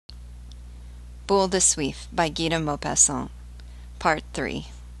Boule de Suif by Guy de Maupassant. Part 3.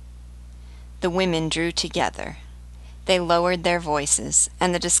 The women drew together. They lowered their voices,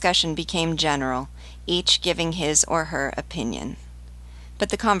 and the discussion became general, each giving his or her opinion.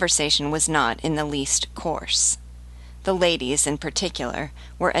 But the conversation was not in the least coarse. The ladies, in particular,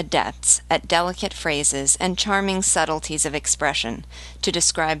 were adepts at delicate phrases and charming subtleties of expression to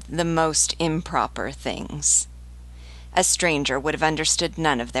describe the most improper things. A stranger would have understood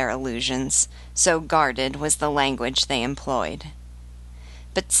none of their allusions, so guarded was the language they employed.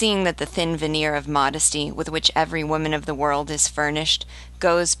 But seeing that the thin veneer of modesty with which every woman of the world is furnished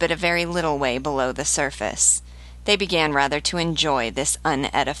goes but a very little way below the surface, they began rather to enjoy this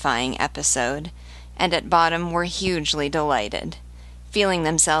unedifying episode, and at bottom were hugely delighted, feeling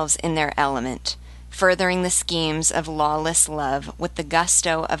themselves in their element, furthering the schemes of lawless love with the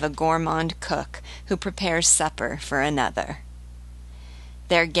gusto of a gourmand cook who prepares supper for another.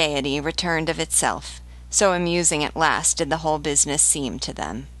 Their gaiety returned of itself, so amusing at last did the whole business seem to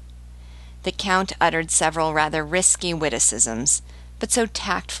them. The Count uttered several rather risky witticisms, but so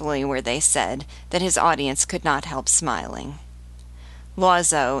tactfully were they said that his audience could not help smiling.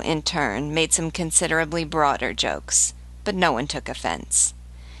 Loiseau, in turn, made some considerably broader jokes, but no one took offense,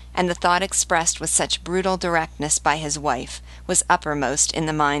 and the thought expressed with such brutal directness by his wife was uppermost in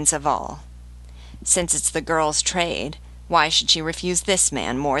the minds of all. Since it's the girl's trade, why should she refuse this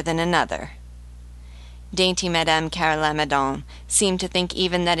man more than another? Dainty Madame Carre-Lamadon seemed to think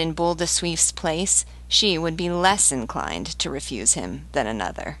even that in Boule de Suif's place she would be less inclined to refuse him than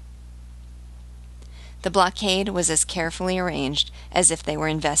another. The blockade was as carefully arranged as if they were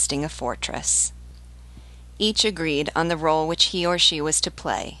investing a fortress. Each agreed on the role which he or she was to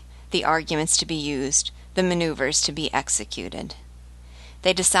play, the arguments to be used, the maneuvers to be executed.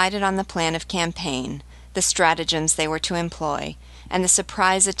 They decided on the plan of campaign, the stratagems they were to employ, and the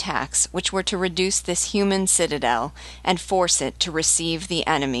surprise attacks which were to reduce this human citadel and force it to receive the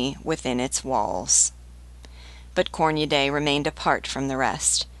enemy within its walls. But Cornudet remained apart from the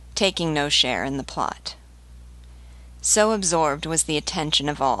rest, taking no share in the plot. So absorbed was the attention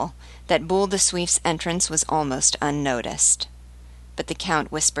of all that Boule de Suif's entrance was almost unnoticed. But the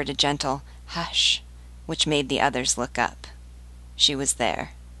Count whispered a gentle "Hush," which made the others look up. She was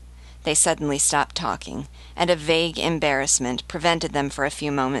there. They suddenly stopped talking, and a vague embarrassment prevented them for a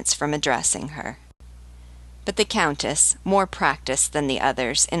few moments from addressing her. But the Countess, more practised than the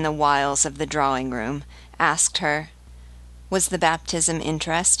others in the wiles of the drawing-room, asked her, "Was the baptism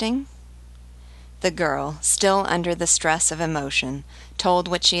interesting?" The girl, still under the stress of emotion, told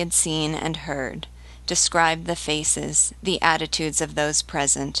what she had seen and heard, described the faces, the attitudes of those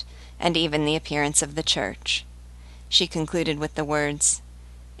present, and even the appearance of the church. She concluded with the words,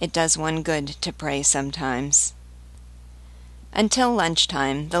 "It does one good to pray sometimes." Until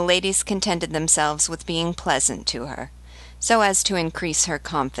lunchtime, the ladies contented themselves with being pleasant to her, so as to increase her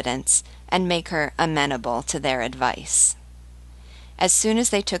confidence and make her amenable to their advice. As soon as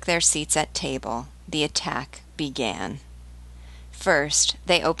they took their seats at table, the attack began. First,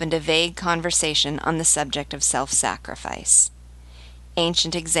 they opened a vague conversation on the subject of self-sacrifice.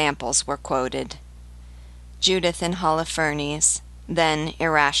 Ancient examples were quoted. Judith and Holofernes, then,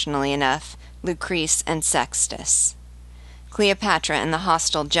 irrationally enough, Lucrece and Sextus. Cleopatra and the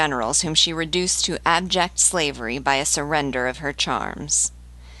hostile generals whom she reduced to abject slavery by a surrender of her charms.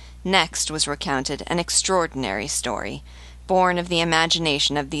 Next was recounted an extraordinary story, born of the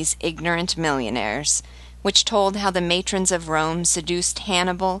imagination of these ignorant millionaires, which told how the matrons of Rome seduced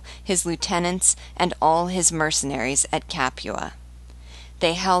Hannibal, his lieutenants, and all his mercenaries at Capua.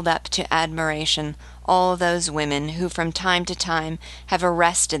 They held up to admiration all those women who from time to time have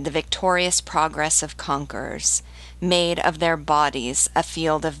arrested the victorious progress of conquerors, made of their bodies a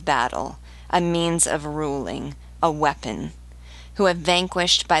field of battle, a means of ruling, a weapon, who have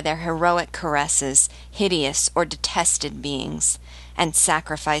vanquished by their heroic caresses hideous or detested beings, and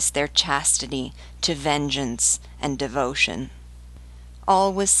sacrificed their chastity to vengeance and devotion.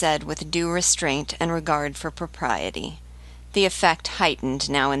 All was said with due restraint and regard for propriety, the effect heightened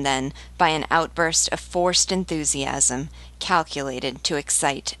now and then by an outburst of forced enthusiasm calculated to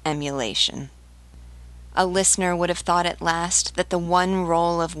excite emulation. A listener would have thought at last that the one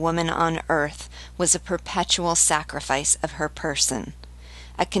role of woman on earth was a perpetual sacrifice of her person,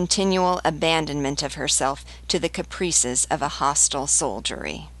 a continual abandonment of herself to the caprices of a hostile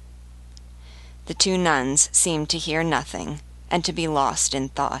soldiery. The two nuns seemed to hear nothing, and to be lost in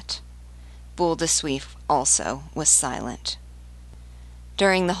thought. Boule de Suif also was silent.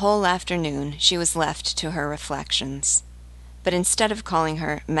 During the whole afternoon she was left to her reflections. But instead of calling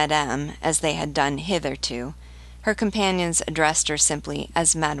her Madame, as they had done hitherto, her companions addressed her simply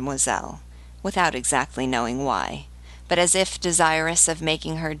as Mademoiselle, without exactly knowing why, but as if desirous of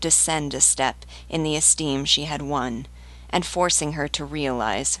making her descend a step in the esteem she had won, and forcing her to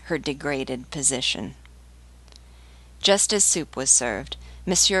realize her degraded position. Just as soup was served,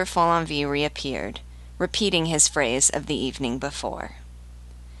 Monsieur Follenvie reappeared, repeating his phrase of the evening before.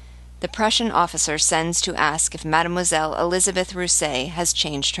 The Prussian officer sends to ask if Mademoiselle Elizabeth Rousset has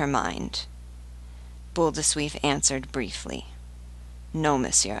changed her mind. Boule de Suif answered briefly, "No,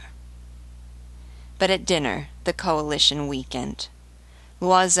 monsieur." But at dinner the coalition weakened.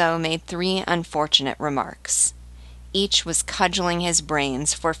 Loiseau made 3 unfortunate remarks. Each was cudgeling his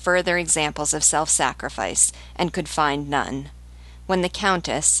brains for further examples of self-sacrifice, and could find none, when the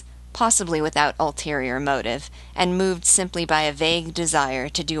Countess, possibly without ulterior motive, and moved simply by a vague desire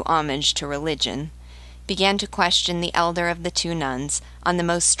to do homage to religion, began to question the elder of the 2 nuns on the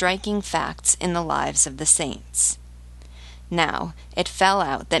most striking facts in the lives of the saints. Now, it fell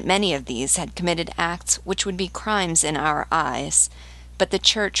out that many of these had committed acts which would be crimes in our eyes, but the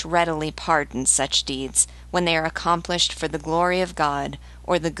Church readily pardons such deeds when they are accomplished for the glory of God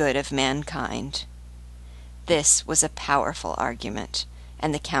or the good of mankind. This was a powerful argument,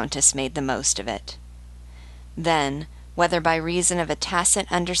 and the Countess made the most of it. Then, whether by reason of a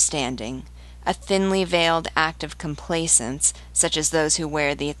tacit understanding, a thinly veiled act of complacence, such as those who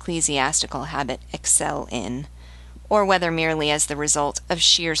wear the ecclesiastical habit excel in, or whether merely as the result of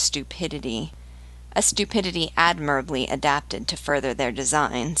sheer stupidity, a stupidity admirably adapted to further their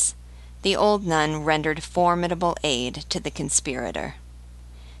designs, the old nun rendered formidable aid to the conspirator.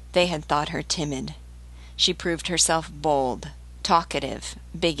 They had thought her timid. She proved herself bold, talkative,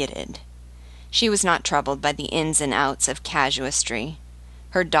 bigoted. She was not troubled by the ins and outs of casuistry.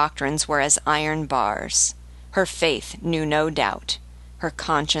 Her doctrines were as iron bars. Her faith knew no doubt. Her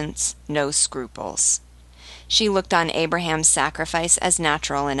conscience no scruples. She looked on Abraham's sacrifice as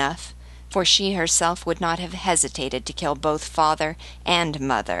natural enough, for she herself would not have hesitated to kill both father and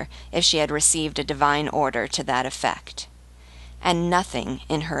mother if she had received a divine order to that effect. And nothing,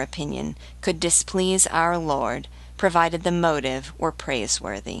 in her opinion, could displease our Lord, provided the motive were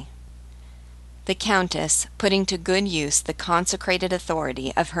praiseworthy. The Countess, putting to good use the consecrated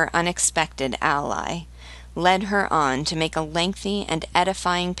authority of her unexpected ally, led her on to make a lengthy and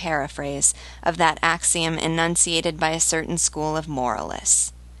edifying paraphrase of that axiom enunciated by a certain school of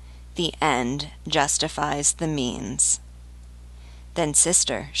moralists: "The end justifies the means." "Then,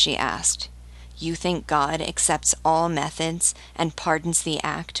 sister," she asked, "you think God accepts all methods and pardons the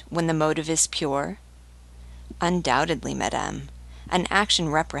act when the motive is pure?" "Undoubtedly, madame. An action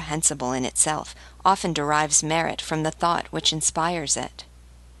reprehensible in itself often derives merit from the thought which inspires it."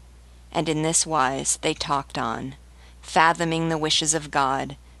 And in this wise they talked on, fathoming the wishes of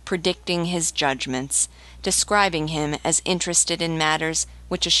God, predicting his judgments, describing him as interested in matters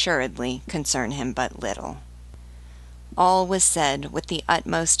which assuredly concern him but little. All was said with the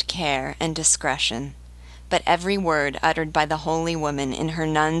utmost care and discretion, but every word uttered by the holy woman in her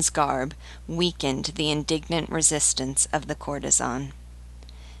nun's garb weakened the indignant resistance of the courtesan.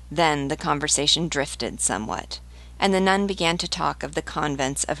 Then the conversation drifted somewhat, and the nun began to talk of the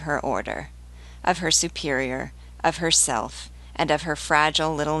convents of her order, of her superior, of herself, and of her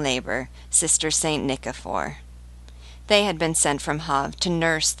fragile little neighbor, Sister Saint Nicephore. They had been sent from Havre to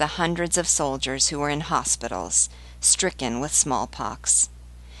nurse the hundreds of soldiers who were in hospitals, stricken with smallpox.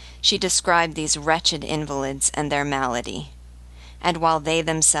 She described these wretched invalids and their malady, and while they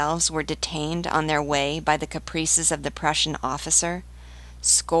themselves were detained on their way by the caprices of the Prussian officer,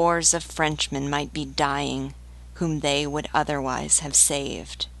 scores of Frenchmen might be dying whom they would otherwise have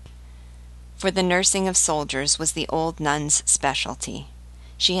saved. For the nursing of soldiers was the old nun's specialty.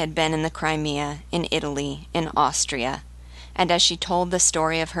 She had been in the Crimea, in Italy, in Austria, and as she told the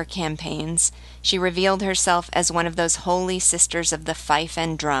story of her campaigns, she revealed herself as one of those holy sisters of the fife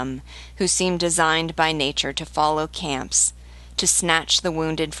and drum who seemed designed by nature to follow camps, to snatch the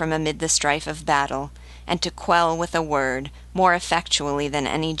wounded from amid the strife of battle, and to quell with a word, more effectually than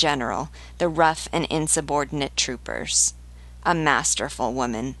any general, the rough and insubordinate troopers. A masterful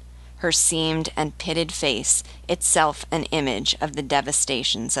woman, her seamed and pitted face itself an image of the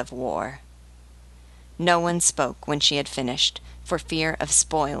devastations of war. No one spoke when she had finished, for fear of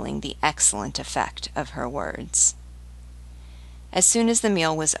spoiling the excellent effect of her words. As soon as the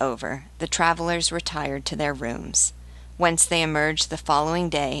meal was over, the travelers retired to their rooms, whence they emerged the following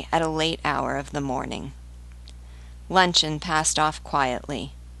day at a late hour of the morning. Luncheon passed off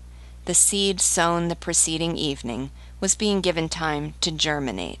quietly. The seed sown the preceding evening was being given time to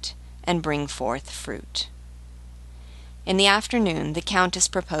germinate and bring forth fruit. In the afternoon the Countess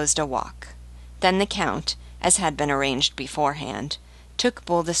proposed a walk. Then the Count, as had been arranged beforehand, took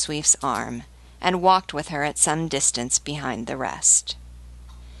Boule de Suif's arm, and walked with her at some distance behind the rest.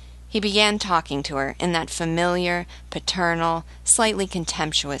 He began talking to her in that familiar, paternal, slightly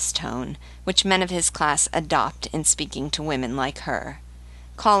contemptuous tone which men of his class adopt in speaking to women like her,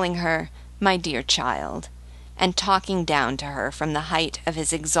 calling her "my dear child," and talking down to her from the height of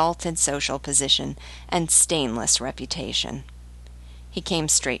his exalted social position and stainless reputation. He came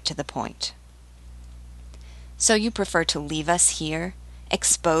straight to the point. "So you prefer to leave us here,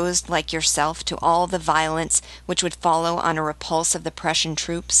 exposed like yourself to all the violence which would follow on a repulse of the Prussian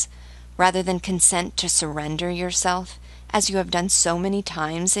troops, rather than consent to surrender yourself, as you have done so many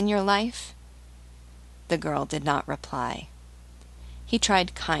times in your life?" The girl did not reply. He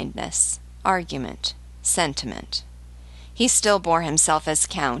tried kindness, argument, sentiment. He still bore himself as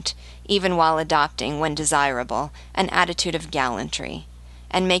count, even while adopting, when desirable, an attitude of gallantry,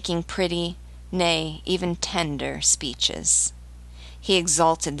 and making pretty, nay, even tender speeches. He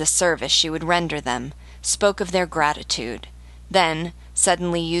exalted the service she would render them, spoke of their gratitude, then,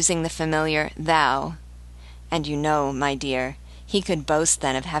 suddenly using the familiar "thou," "and you know, my dear," he could boast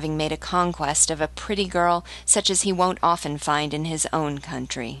then of having made a conquest of a pretty girl such as he won't often find in his own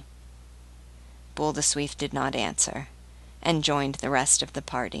country. Boule de Suif did not answer, and joined the rest of the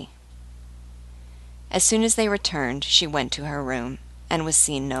party. As soon as they returned, she went to her room, and was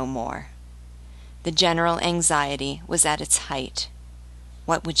seen no more. The general anxiety was at its height.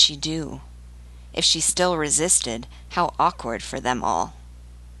 What would she do? If she still resisted, how awkward for them all.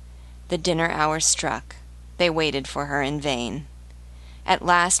 The dinner hour struck. They waited for her in vain. At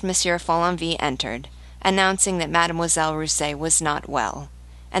last Monsieur Follenvie entered, announcing that Mademoiselle Rousset was not well,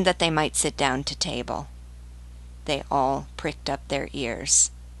 and that they might sit down to table. They all pricked up their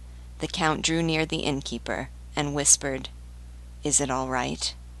ears. The Count drew near the innkeeper, and whispered, "Is it all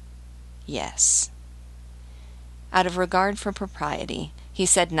right?" "Yes." Out of regard for propriety, he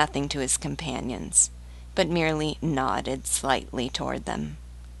said nothing to his companions, but merely nodded slightly toward them.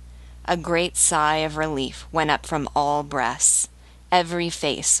 A great sigh of relief went up from all breasts. Every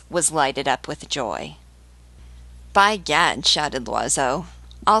face was lighted up with joy. "By gad," shouted Loiseau,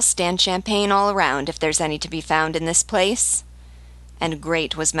 "I'll stand champagne all around if there's any to be found in this place." And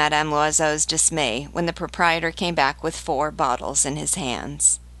great was Madame Loiseau's dismay when the proprietor came back with 4 bottles in his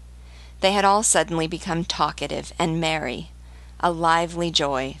hands. They had all suddenly become talkative and merry. A lively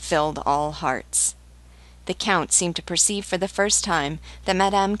joy filled all hearts. The Count seemed to perceive for the first time that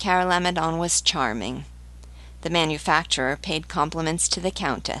Madame Carole Lamadon was charming. The manufacturer paid compliments to the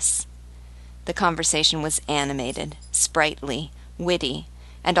Countess. The conversation was animated, sprightly, witty,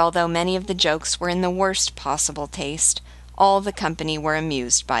 and although many of the jokes were in the worst possible taste, all the company were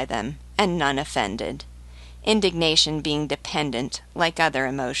amused by them, and none offended, indignation being dependent, like other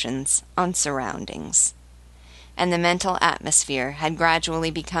emotions, on surroundings. And the mental atmosphere had gradually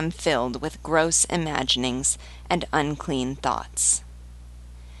become filled with gross imaginings and unclean thoughts.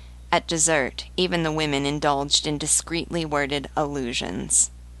 At dessert, even the women indulged in discreetly worded allusions.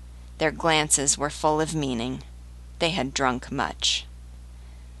 Their glances were full of meaning. They had drunk much.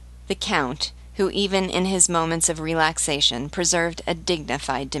 The Count, who even in his moments of relaxation preserved a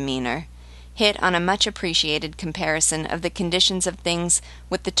dignified demeanor, hit on a much-appreciated comparison of the conditions of things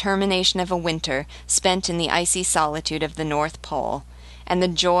with the termination of a winter spent in the icy solitude of the North Pole, and the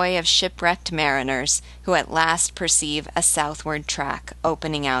joy of shipwrecked mariners who at last perceive a southward track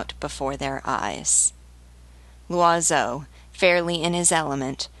opening out before their eyes. Loiseau, fairly in his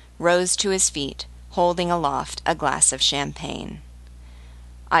element, rose to his feet, holding aloft a glass of champagne.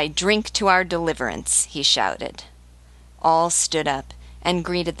 "I drink to our deliverance," he shouted. All stood up and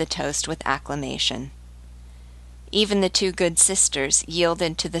greeted the toast with acclamation. Even the 2 good sisters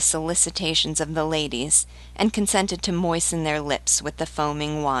yielded to the solicitations of the ladies, and consented to moisten their lips with the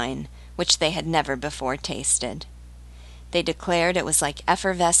foaming wine, which they had never before tasted. They declared it was like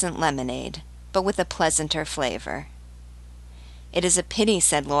effervescent lemonade, but with a pleasanter flavor. "It is a pity,"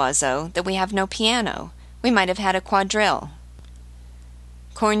 said Loiseau, "that we have no piano. We might have had a quadrille."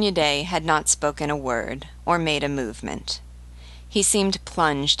 Cornudet had not spoken a word, or made a movement. He seemed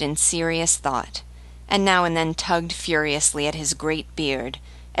plunged in serious thought, and now and then tugged furiously at his great beard,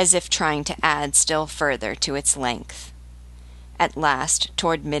 as if trying to add still further to its length. At last,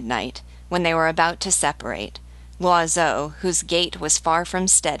 toward midnight, when they were about to separate, Loiseau, whose gait was far from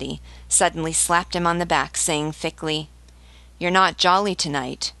steady, suddenly slapped him on the back, saying thickly, "You're not jolly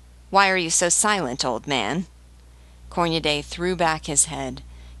tonight. Why are you so silent, old man?" Cornudet threw back his head,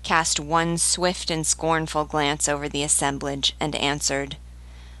 cast one swift and scornful glance over the assemblage, and answered,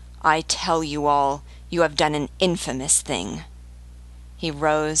 "I tell you all, you have done an infamous thing." He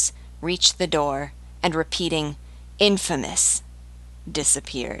rose, reached the door, and repeating, "Infamous,"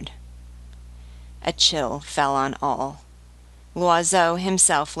 disappeared. A chill fell on all. Loiseau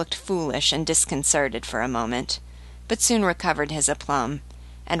himself looked foolish and disconcerted for a moment, but soon recovered his aplomb,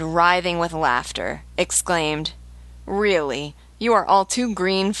 and writhing with laughter, exclaimed, "Really, you are all too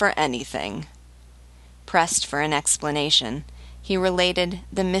green for anything." Pressed for an explanation, he related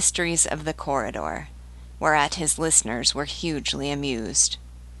the mysteries of the corridor, whereat his listeners were hugely amused.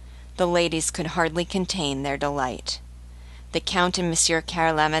 The ladies could hardly contain their delight. The Count and Monsieur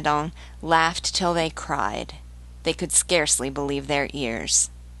Carre Lamadon laughed till they cried. They could scarcely believe their ears.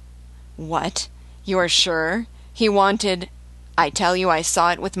 "What? You are sure? He wanted—" "I tell you I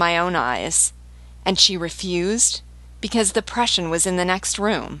saw it with my own eyes." "And she refused? Because the Prussian was in the next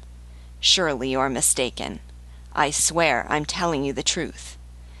room." "Surely you're mistaken." "I swear I'm telling you the truth."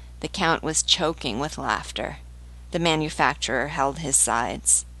 The Count was choking with laughter. The manufacturer held his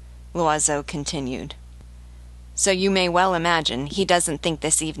sides. Loiseau continued, "So you may well imagine he doesn't think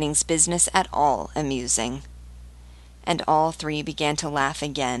this evening's business at all amusing." And all three began to laugh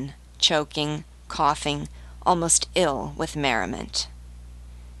again, choking, coughing, almost ill with merriment.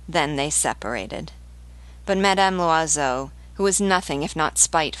 Then they separated. But Madame Loiseau, who was nothing if not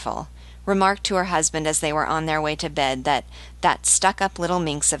spiteful, remarked to her husband as they were on their way to bed that stuck-up little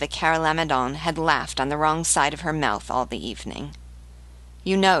minx of a Carre Lamadon had laughed on the wrong side of her mouth all the evening.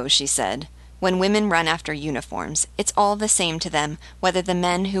 "You know," she said, "when women run after uniforms, it's all the same to them whether the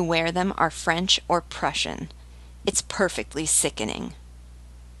men who wear them are French or Prussian. It's perfectly sickening."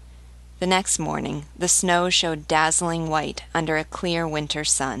 The next morning the snow showed dazzling white under a clear winter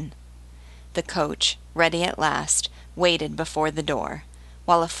sun. The coach, ready at last, waited before the door,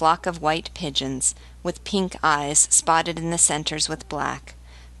 while a flock of white pigeons, with pink eyes spotted in the centers with black,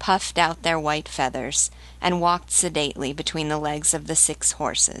 puffed out their white feathers and walked sedately between the legs of the 6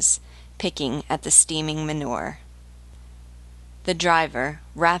 horses, picking at the steaming manure. The driver,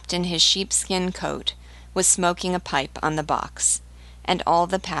 wrapped in his sheepskin coat, was smoking a pipe on the box, and all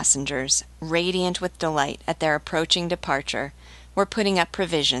the passengers, radiant with delight at their approaching departure, were putting up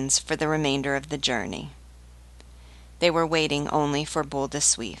provisions for the remainder of the journey. They were waiting only for Boule de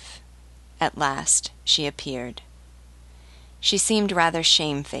Suif. At last she appeared. She seemed rather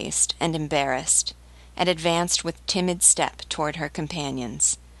shamefaced and embarrassed, and advanced with timid step toward her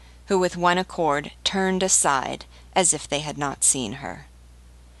companions, who with one accord turned aside as if they had not seen her.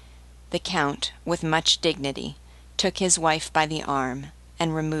 The Count, with much dignity, took his wife by the arm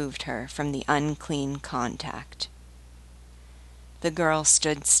and removed her from the unclean contact. The girl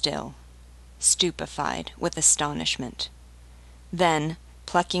stood still, stupefied with astonishment. Then,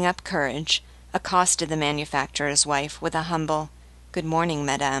 plucking up courage, accosted the manufacturer's wife with a humble "Good morning,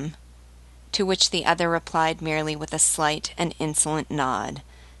 madame," to which the other replied merely with a slight and insolent nod,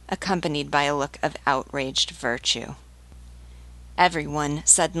 accompanied by a look of outraged virtue. Everyone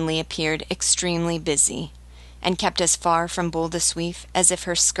suddenly appeared extremely busy, and kept as far from Boule de Suif as if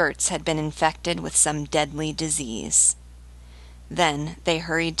her skirts had been infected with some deadly disease. Then they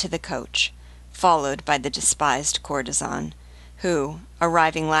hurried to the coach, followed by the despised courtesan, who,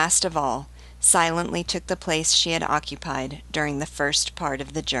 arriving last of all, silently took the place she had occupied during the first part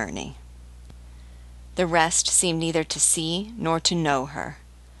of the journey. The rest seemed neither to see nor to know her,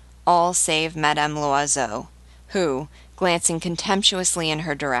 all save Madame Loiseau, who, glancing contemptuously in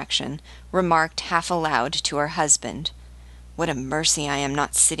her direction, remarked half aloud to her husband, "What a mercy I am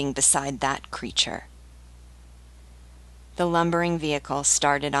not sitting beside that creature." The lumbering vehicle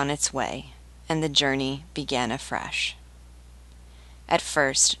started on its way, and the journey began afresh. At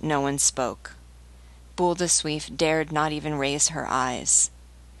first no one spoke. Boule de Suif dared not even raise her eyes.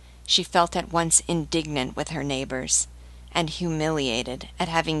 She felt at once indignant with her neighbors, and humiliated at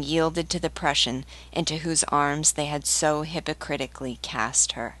having yielded to the Prussian into whose arms they had so hypocritically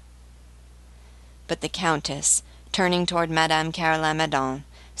cast her. But the Countess, turning toward Madame Carre Lamadon,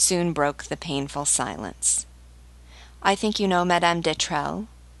 soon broke the painful silence. "I think you know Madame d'Etrelles?"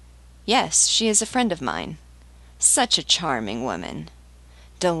 "Yes, she is a friend of mine." "Such a charming woman."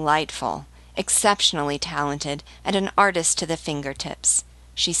 "Delightful, exceptionally talented, and an artist to the fingertips.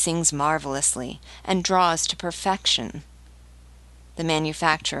 She sings marvelously, and draws to perfection." The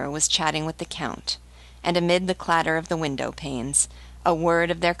manufacturer was chatting with the Count, and amid the clatter of the window panes, a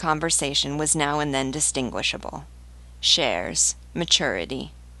word of their conversation was now and then distinguishable: shares,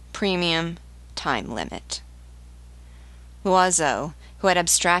 maturity, premium, time limit. Loiseau, who had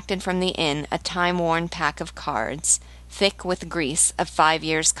abstracted from the inn a time-worn pack of cards, thick with grease of 5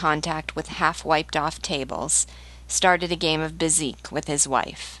 years' contact with half-wiped-off tables, started a game of bézique with his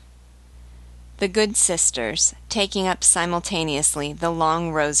wife. The good sisters, taking up simultaneously the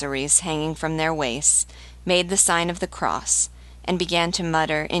long rosaries hanging from their waists, made the sign of the cross, and began to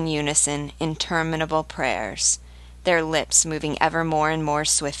mutter in unison interminable prayers, their lips moving ever more and more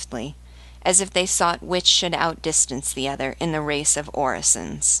swiftly, as if they sought which should outdistance the other in the race of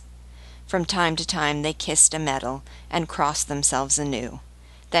orisons. From time to time they kissed a medal and crossed themselves anew,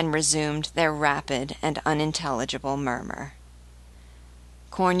 then resumed their rapid and unintelligible murmur.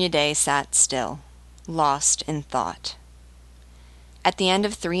 Cornudet sat still, lost in thought. At the end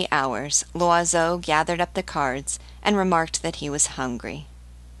of 3 hours, Loiseau gathered up the cards and remarked that he was hungry.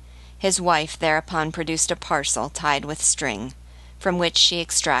 His wife thereupon produced a parcel tied with string, from which she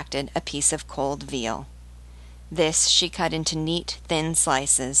extracted a piece of cold veal. This she cut into neat, thin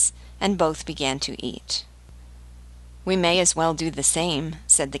slices, and both began to eat. "We may as well do the same,"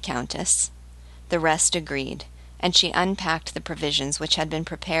 said the Countess. The rest agreed, and she unpacked the provisions which had been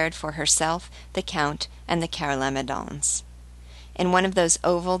prepared for herself, the Count, and the Carlamidons. In one of those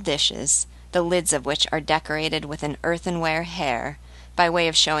oval dishes, the lids of which are decorated with an earthenware hare, by way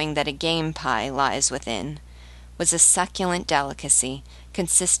of showing that a game pie lies within, was a succulent delicacy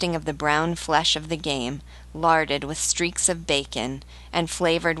consisting of the brown flesh of the game, larded with streaks of bacon, and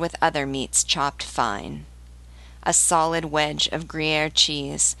flavored with other meats chopped fine. A solid wedge of Gruyere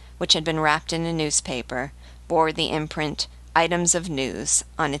cheese, which had been wrapped in a newspaper, bore the imprint "Items of News"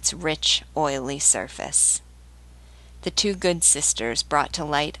 on its rich, oily surface. The 2 good sisters brought to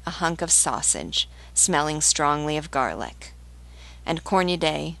light a hunk of sausage, smelling strongly of garlic, and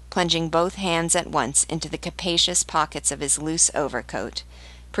Cornudet, plunging both hands at once into the capacious pockets of his loose overcoat,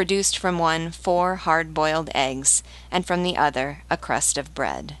 produced from one 4 hard-boiled eggs, and from the other a crust of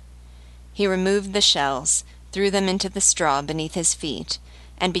bread. He removed the shells, threw them into the straw beneath his feet,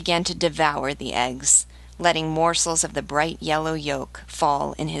 and began to devour the eggs, letting morsels of the bright yellow yolk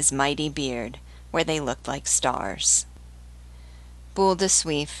fall in his mighty beard, where they looked like stars. Boule de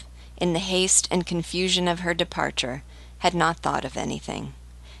Suif, in the haste and confusion of her departure, had not thought of anything,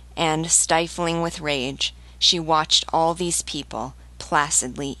 and, stifling with rage, she watched all these people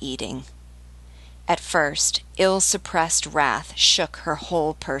placidly eating. At first, ill-suppressed wrath shook her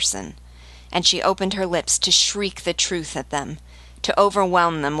whole person, and she opened her lips to shriek the truth at them, to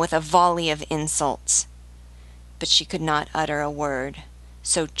overwhelm them with a volley of insults. But she could not utter a word,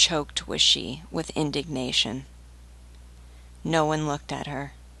 so choked was she with indignation. No one looked at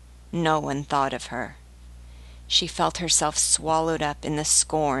her. No one thought of her. She felt herself swallowed up in the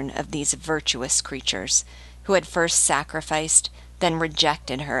scorn of these virtuous creatures, who had first sacrificed, then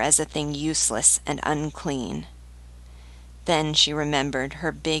rejected her as a thing useless and unclean. Then she remembered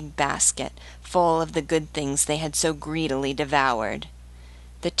her big basket full of the good things they had so greedily devoured: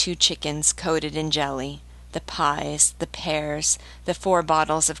 the 2 chickens coated in jelly, the pies, the pears, the 4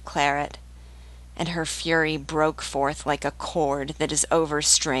 bottles of claret, and her fury broke forth like a cord that is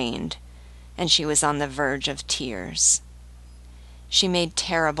overstrained, and she was on the verge of tears. She made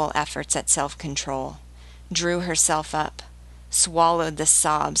terrible efforts at self-control, drew herself up, swallowed the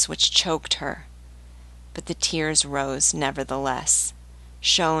sobs which choked her, but the tears rose nevertheless,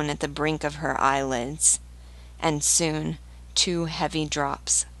 shone at the brink of her eyelids, and soon 2 heavy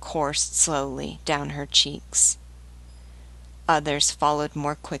drops coursed slowly down her cheeks. Others followed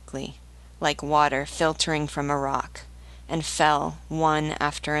more quickly, like water filtering from a rock, and fell one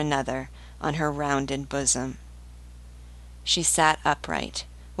after another on her rounded bosom. She sat upright,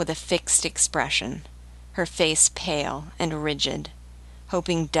 with a fixed expression, her face pale and rigid,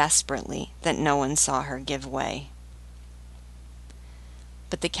 hoping desperately that no one saw her give way.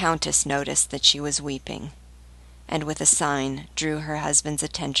 But the Countess noticed that she was weeping, and with a sign drew her husband's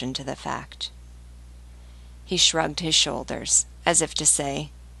attention to the fact. He shrugged his shoulders, as if to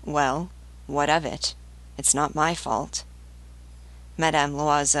say, "Well, what of it? It's not my fault." Madame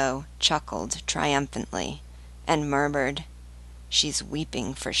Loiseau chuckled triumphantly, and murmured, "She's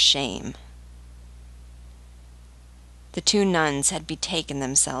weeping for shame." The 2 nuns had betaken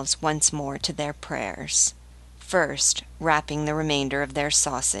themselves once more to their prayers, first wrapping the remainder of their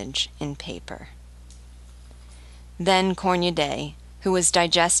sausage in paper. Then Cornudet, who was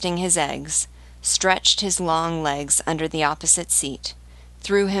digesting his eggs, stretched his long legs under the opposite seat,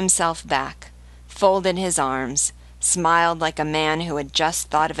 threw himself back, folded his arms, smiled like a man who had just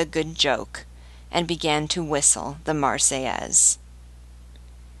thought of a good joke, and began to whistle the Marseillaise.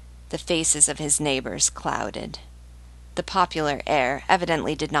 The faces of his neighbors clouded. The popular air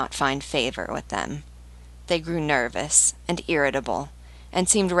evidently did not find favor with them. They grew nervous and irritable, and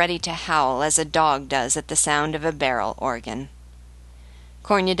seemed ready to howl as a dog does at the sound of a barrel organ.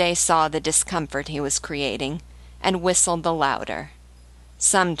 Cornudet saw the discomfort he was creating, and whistled the louder.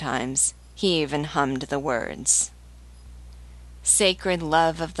 Sometimes he even hummed the words: "Sacred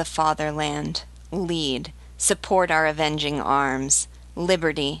love of the fatherland, lead, Support our avenging arms.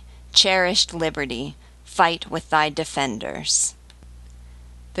 Liberty, cherished liberty, fight with thy defenders.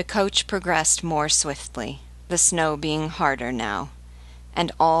 The coach progressed more swiftly, the snow being harder now,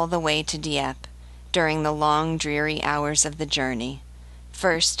 and all the way to Dieppe, during the long dreary hours of the journey,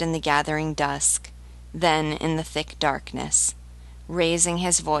 first in the gathering dusk, then in the thick darkness, raising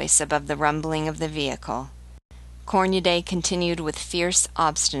his voice above the rumbling of the vehicle, Cornudet continued with fierce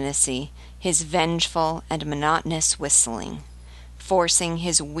obstinacy his vengeful and monotonous whistling, forcing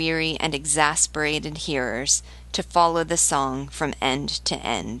his weary and exasperated hearers to follow the song from end to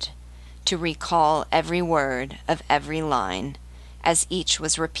end, to recall every word of every line, as each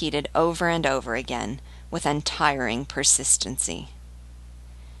was repeated over and over again with untiring persistency.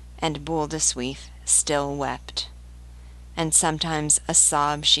 And Boule de Suif still wept, and sometimes a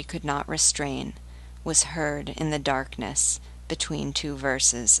sob she could not restrain was heard in the darkness between two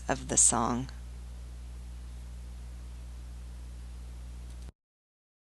verses of the song.